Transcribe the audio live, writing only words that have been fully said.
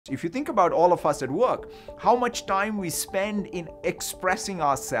If you think about all of us at work, how much time we spend in expressing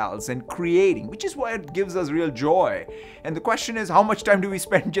ourselves and creating, which is what gives us real joy. And the question is, how much time do we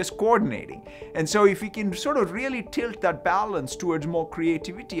spend just coordinating? And so if we can sort of really tilt that balance towards more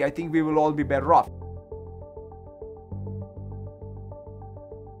creativity, I think we will all be better off.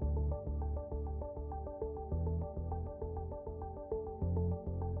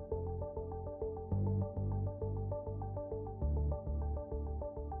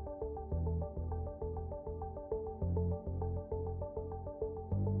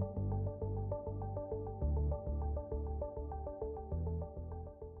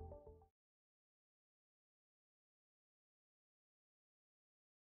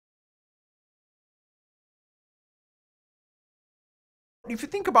 If you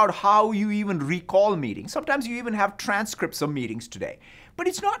think about how you even recall meetings, sometimes you even have transcripts of meetings today. But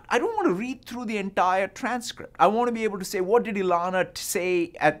it's not, I don't want to read through the entire transcript. I want to be able to say, what did Ilana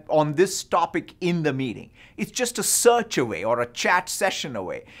say on this topic in the meeting? It's just a search away or a chat session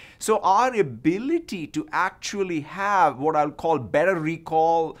away. So our ability to actually have what I'll call better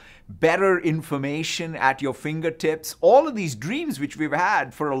recall, better information at your fingertips, all of these dreams which we've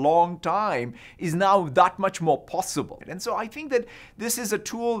had for a long time is now that much more possible. And so I think that this is a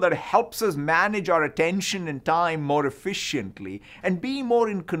tool that helps us manage our attention and time more efficiently and be more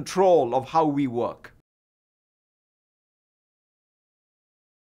in control of how we work.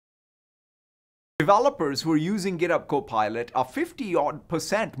 Developers who are using GitHub Copilot are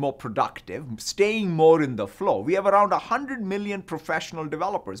 50% more productive, staying more in the flow. We have around 100 million professional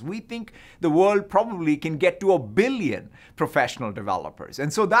developers. We think the world probably can get to 1 billion professional developers.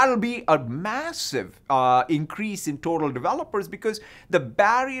 And so that'll be a massive increase in total developers because the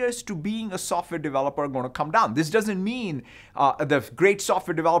barriers to being a software developer are going to come down. This doesn't mean the great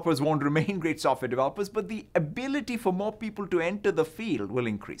software developers won't remain great software developers, but the ability for more people to enter the field will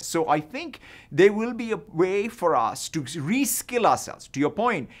increase. So I think there will be a way for us to reskill ourselves. To your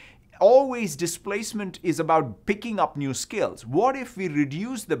point, always displacement is about picking up new skills. What if we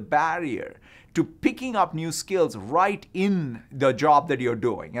reduce the barrier to picking up new skills right in the job that you're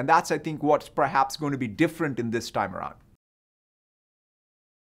doing? And that's, I think, what's perhaps going to be different in this time around.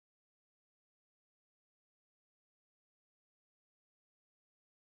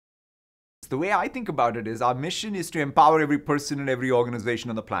 The way I think about it is our mission is to empower every person in every organization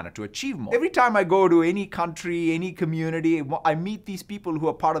on the planet to achieve more. Every time I go to any country, any community, I meet these people who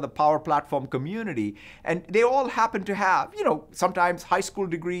are part of the Power Platform community, and they all happen to have, sometimes high school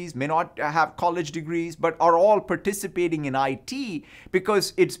degrees, may not have college degrees, but are all participating in IT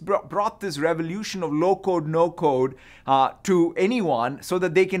because it's brought this revolution of low code, no code to anyone so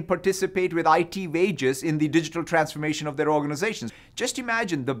that they can participate with IT wages in the digital transformation of their organizations. Just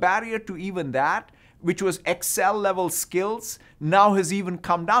imagine the barrier to even that, which was Excel level skills, now has even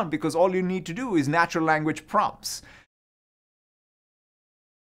come down because all you need to do is natural language prompts.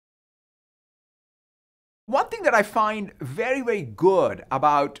 One thing that I find very, very good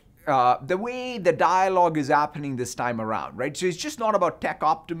about the way the dialogue is happening this time around, right? So it's just not about tech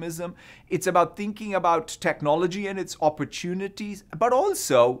optimism. It's about thinking about technology and its opportunities, but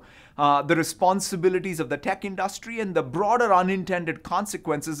also the responsibilities of the tech industry and the broader unintended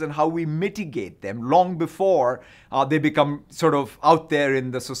consequences and how we mitigate them long before they become sort of out there in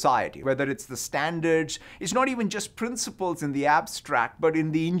the society. Whether it's the standards, it's not even just principles in the abstract, but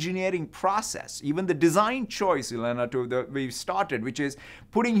in the engineering process. Even the design choice, Elena, we started, which is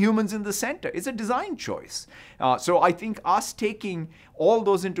putting humans in the center. It's a design choice. So I think us taking all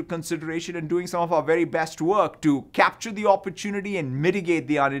those into consideration and doing some of our very best work to capture the opportunity and mitigate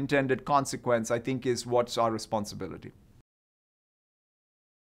the unintended consequence, I think is what's our responsibility.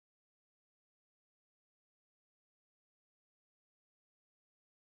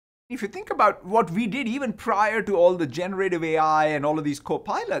 If you think about what we did even prior to all the generative AI and all of these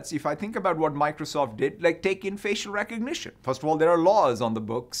copilots, if I think about what Microsoft did, like take in facial recognition. First of all, there are laws on the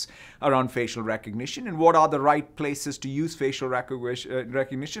books around facial recognition and what are the right places to use facial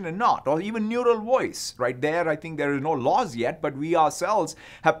recognition and not, or even neural voice. Right there, I think there are no laws yet, but we ourselves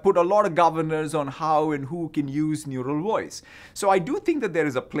have put a lot of governors on how and who can use neural voice. So I do think that there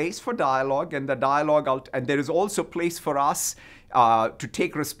is a place for dialogue, and there is also a place for us to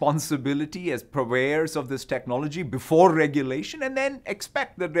take responsibility as purveyors of this technology before regulation, and then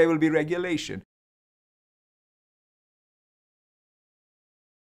expect that there will be regulation.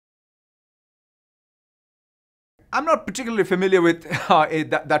 I'm not particularly familiar with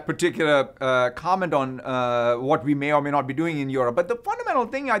that particular comment on what we may or may not be doing in Europe, but the fundamental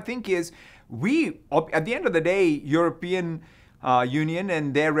thing I think is at the end of the day, European Union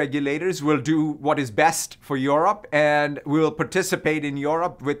and their regulators will do what is best for Europe, and will participate in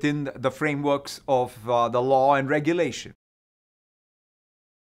Europe within the frameworks of the law and regulation.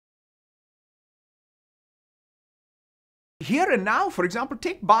 Here and now, for example,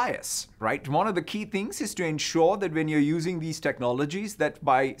 take bias, right? One of the key things is to ensure that when you're using these technologies, that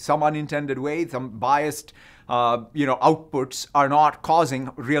by some unintended way, some biased outputs are not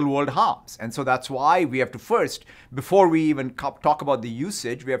causing real-world harms. And so that's why we have to first, before we even talk about the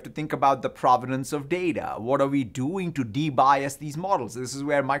usage, we have to think about the provenance of data. What are we doing to de-bias these models? This is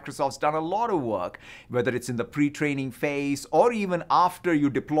where Microsoft's done a lot of work, whether it's in the pre-training phase or even after you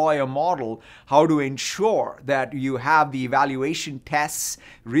deploy a model, how to ensure that you have the evaluation tests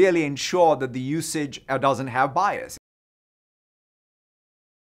really ensure that the usage doesn't have bias.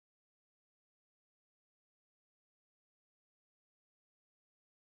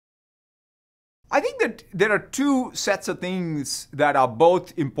 I think that there are two sets of things that are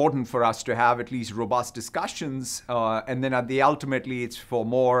both important for us to have at least robust discussions, and then ultimately it's for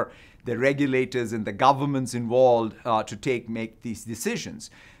more the regulators and the governments involved to make these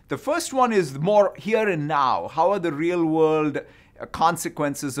decisions. The first one is more here and now. How are the real world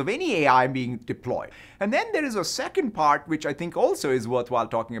consequences of any AI being deployed? And then there is a second part, which I think also is worthwhile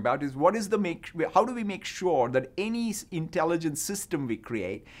talking about, is how do we make sure that any intelligent system we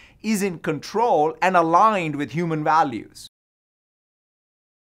create is in control and aligned with human values?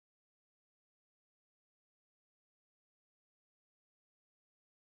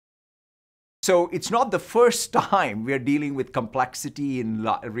 So it's not the first time we're dealing with complexity in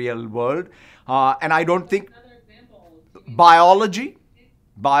the real world. And I don't think biology,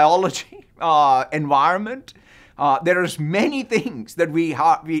 environment. There are many things that we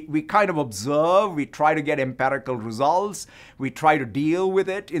kind of observe. We try to get empirical results. We try to deal with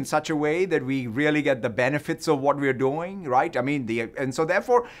it in such a way that we really get the benefits of what we're doing, right? I mean, and so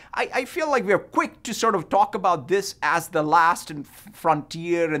therefore, I feel like we're quick to sort of talk about this as the last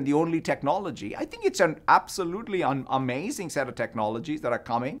frontier and the only technology. I think it's an absolutely amazing set of technologies that are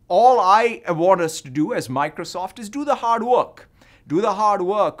coming. All I want us to do as Microsoft is do the hard work. Do the hard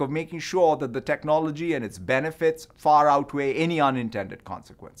work of making sure that the technology and its benefits far outweigh any unintended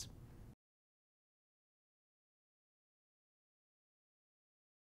consequence.